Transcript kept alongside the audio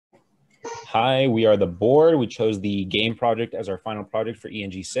Hi, we are the board. We chose the game project as our final project for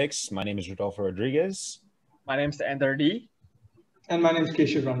ENG 6. My name is Rodolfo Rodriguez. My name is Ender D. And my name is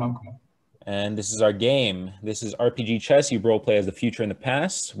Keshav Ramamkumar. And this is our game. This is RPG chess. You role play as the future and the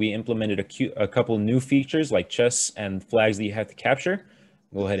past. We implemented a couple new features like chess and flags that you have to capture.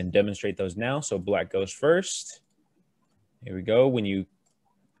 Go ahead and demonstrate those now. So black goes first. Here we go. When you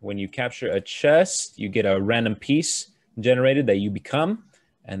capture a chess, you get a random piece generated that you become.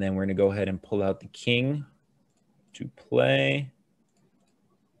 And then we're going to go ahead and pull out the king to play.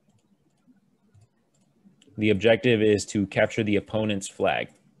 The objective is to capture the opponent's flag.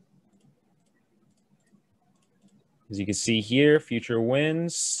 As you can see here, future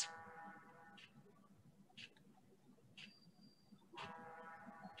wins.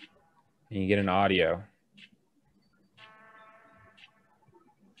 And you get an audio.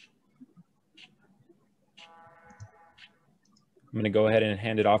 I'm going to go ahead and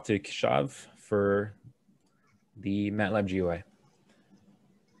hand it off to Keshav for the MATLAB GUI.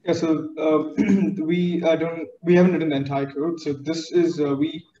 Yeah, so we haven't written the entire code. So this is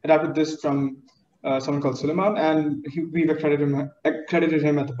we adapted this from someone called Suleiman, and we've accredited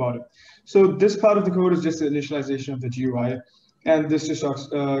him at the bottom. So this part of the code is just the initialization of the GUI, and this just talks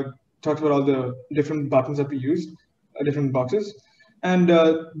about all the different buttons that we use, different boxes. And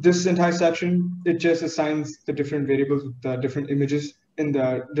this entire section, it just assigns the different variables with the different images in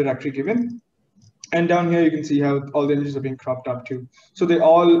the directory given. And down here, you can see how all the images are being cropped up too. So they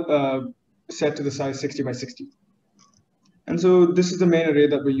all set to the size 60 by 60. And so this is the main array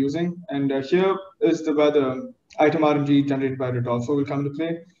that we're using. And here is where the item RNG generated by Rodolfo will come into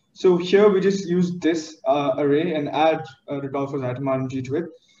play. So here we just use this array and add Rodolfo's item RNG to it.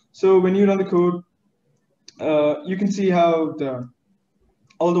 So when you run the code, you can see how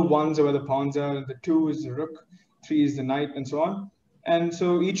all the ones are where the pawns are, the 2 is the rook, 3 is the knight, and so on. And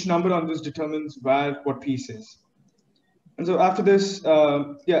so each number on this determines what piece is. And so after this,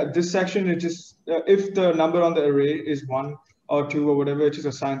 this section, it just, if the number on the array is 1 or 2 or whatever, it just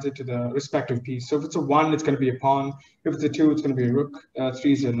assigns it to the respective piece. So if it's a 1, it's going to be a pawn. If it's a 2, it's going to be a rook.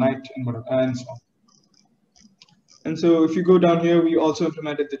 3 is a knight, and whatever, and so on. And so if you go down here, we also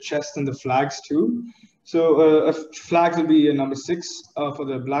implemented the chess and the flags too. So flags will be a number 6 for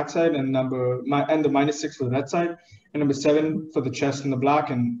the black side, and the -6 for the red side, and number 7 for the chess in the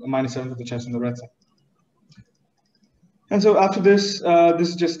black, and -7 for the chess in the red side. And so after this, this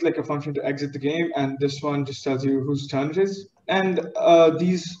is just like a function to exit the game, and this one just tells you whose turn it is. And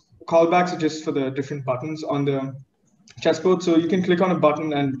these callbacks are just for the different buttons on the chessboard. So you can click on a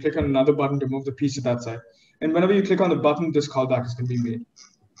button and click on another button to move the piece to that side. And whenever you click on the button, this callback is going to be made.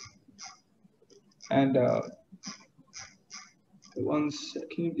 And 1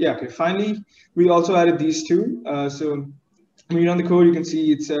 second. Yeah, okay. Finally, we also added these two. So when you run the code, you can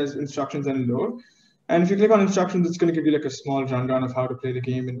see it says instructions and lower. And if you click on instructions, it's going to give you like a small rundown of how to play the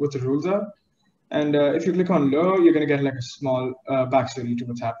game and what the rules are. And if you click on lower, you're going to get like a small backstory to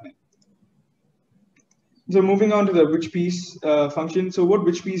what's happening. So moving on to the which piece function. So what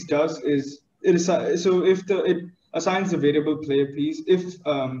which piece does is it assigns the variable player piece. If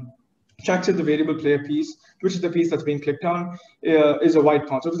checks if the variable player piece, which is the piece that's being clicked on, is a white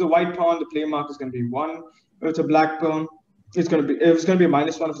pawn. So if it's a white pawn, the player mark is going to be 1. If it's a black pawn, it's going to be a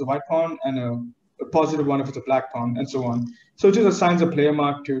 -1 if it's a white pawn, and a +1 if it's a black pawn, and so on. So it just assigns a player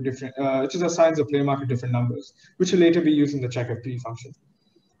mark to different. Different numbers, which will later be used in the checkfp function.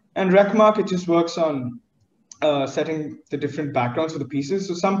 And rec mark, it just works on setting the different backgrounds for the pieces.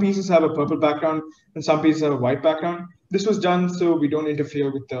 So some pieces have a purple background and some pieces have a white background. This was done so we don't interfere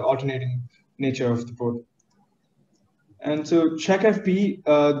with the alternating nature of the board. And so checkfp,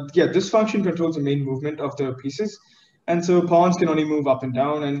 this function controls the main movement of the pieces. And so pawns can only move up and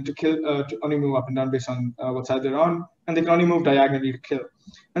down, and to kill, to only move up and down based on what side they're on, and they can only move diagonally to kill.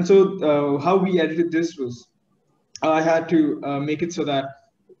 And so how we edited this was, I had to make it so that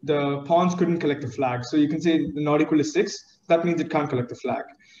the pawns couldn't collect the flag. So you can say not equal to 6, that means it can't collect the flag.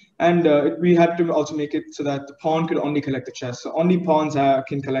 And we had to also make it so that the pawn could only collect the chess. So only pawns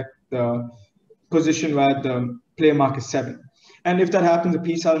can collect the position where the player mark is 7. And if that happens, the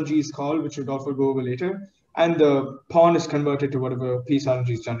piece RNG is called, which Rodolfo will go over later, and the pawn is converted to whatever piece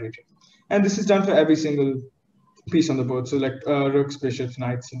RNG is generated. And this is done for every single piece on the board. So like rooks, bishops,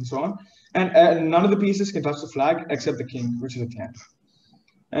 knights, and so on. And none of the pieces can touch the flag except the king, which is at the end.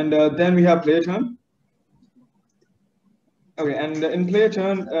 And then we have player turn. Okay, and in player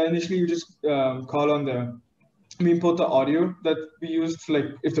turn, initially you just we import the audio that we used for like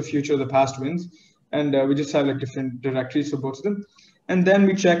if the future or the past wins. And we just have like different directories for both of them. And then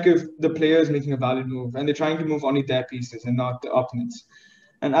we check if the player is making a valid move and they're trying to move only their pieces and not the opponents.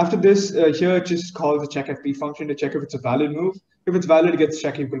 And after this, here it just calls the checkFP function to check if it's a valid move. If it's valid, it gets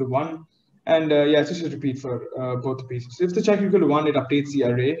check equal to 1. And yeah, it's just a repeat for both the pieces. If the check equal to 1, it updates the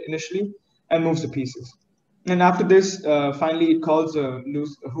array initially and moves the pieces. And after this, finally, it calls a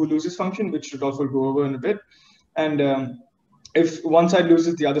who loses function, which Rodolfo will go over in a bit. And if one side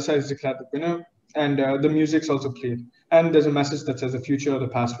loses, the other side is declared the winner. And the music's also played. And there's a message that says the future or the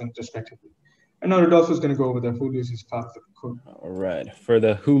past wins, respectively. And now Rodolfo is going to go over the who loses part of the code. All right. For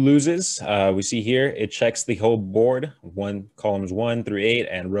the who loses, we see here it checks the whole board, columns 1 through 8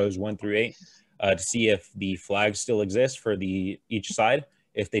 and rows 1 through 8, to see if the flags still exist for each side.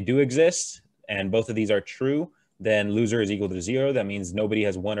 If they do exist and both of these are true, then loser is equal to 0. That means nobody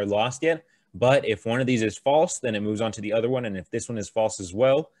has won or lost yet. But if one of these is false, then it moves on to the other one. And if this one is false as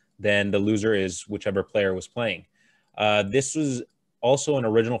well, then the loser is whichever player was playing. This was also an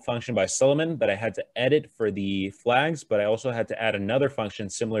original function by Solomon that I had to edit for the flags, but I also had to add another function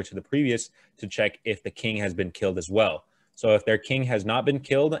similar to the previous to check if the king has been killed as well. So if their king has not been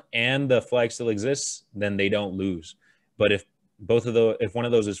killed and the flag still exists, then they don't lose. But if one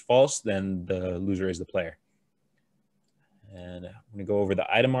of those is false, then the loser is the player. And I'm going to go over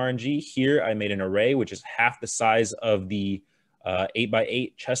the item RNG. Here I made an array which is half the size of the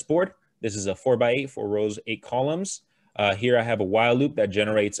 8x8 chessboard. This is a 4x8, 4 rows, 8 columns. Here I have a while loop that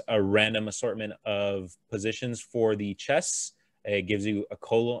generates a random assortment of positions for the chess. It gives you a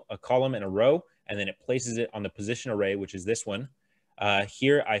column and a row, and then it places it on the position array, which is this one.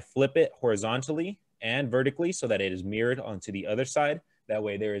 Here I flip it horizontally and vertically so that it is mirrored onto the other side. That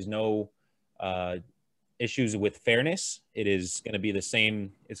way there is no issues with fairness. It is going to be the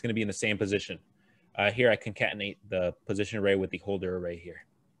same. It's going to be in the same position. Here I concatenate the position array with the holder array here.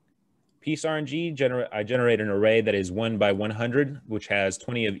 Piece RNG, I generate an array that is 1 by 100, which has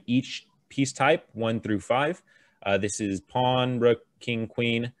 20 of each piece type, 1 through 5. This is pawn, rook, king,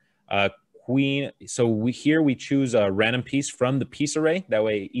 queen, queen. So here we choose a random piece from the piece array. That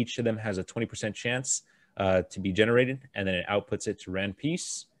way each of them has a 20% chance to be generated, and then it outputs it to rand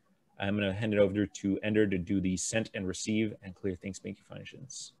piece. I'm going to hand it over to Ender to do the send and receive and clear ThinkSpeak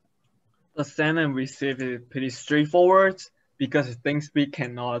functions. The send and receive is pretty straightforward because ThinkSpeak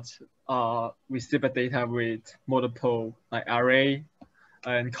cannot receive a data with multiple array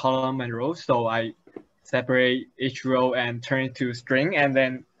and column and row. So I separate each row and turn it to string, and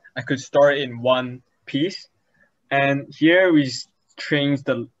then I could store it in one piece. And here we change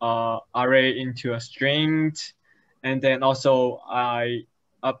the array into a string, and then also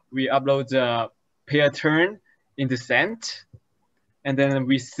we upload the pair turn into send, and then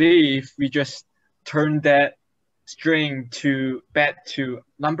we see if we just turn that string back to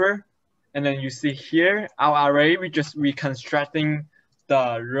number. And then you see here our array, we just reconstructing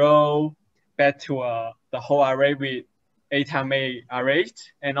the row back to the whole array with 8x8 arrays.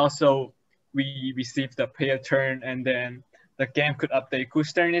 And also we receive the pair turn, and then the game could update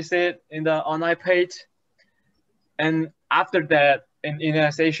whose turn is it in the online page. And after that, in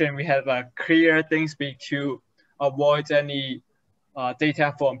initialization, we have a clear ThinkSpeak to avoid any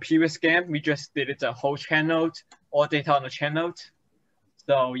data from previous game. We just delete the whole channel, all data on the channel.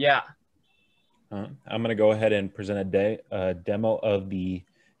 So yeah. I'm going to go ahead and present a demo of the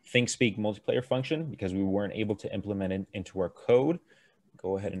ThinkSpeak multiplayer function because we weren't able to implement it into our code.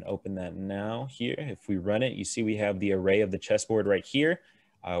 Go ahead and open that now here. If we run it, you see we have the array of the chessboard right here.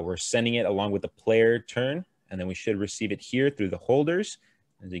 We're sending it along with the player turn, and then we should receive it here through the holders.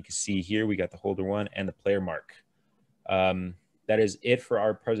 As you can see here, we got the holder 1 and the player mark. That is it for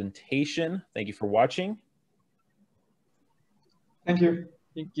our presentation. Thank you for watching. Thank you.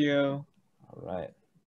 Thank you. All right.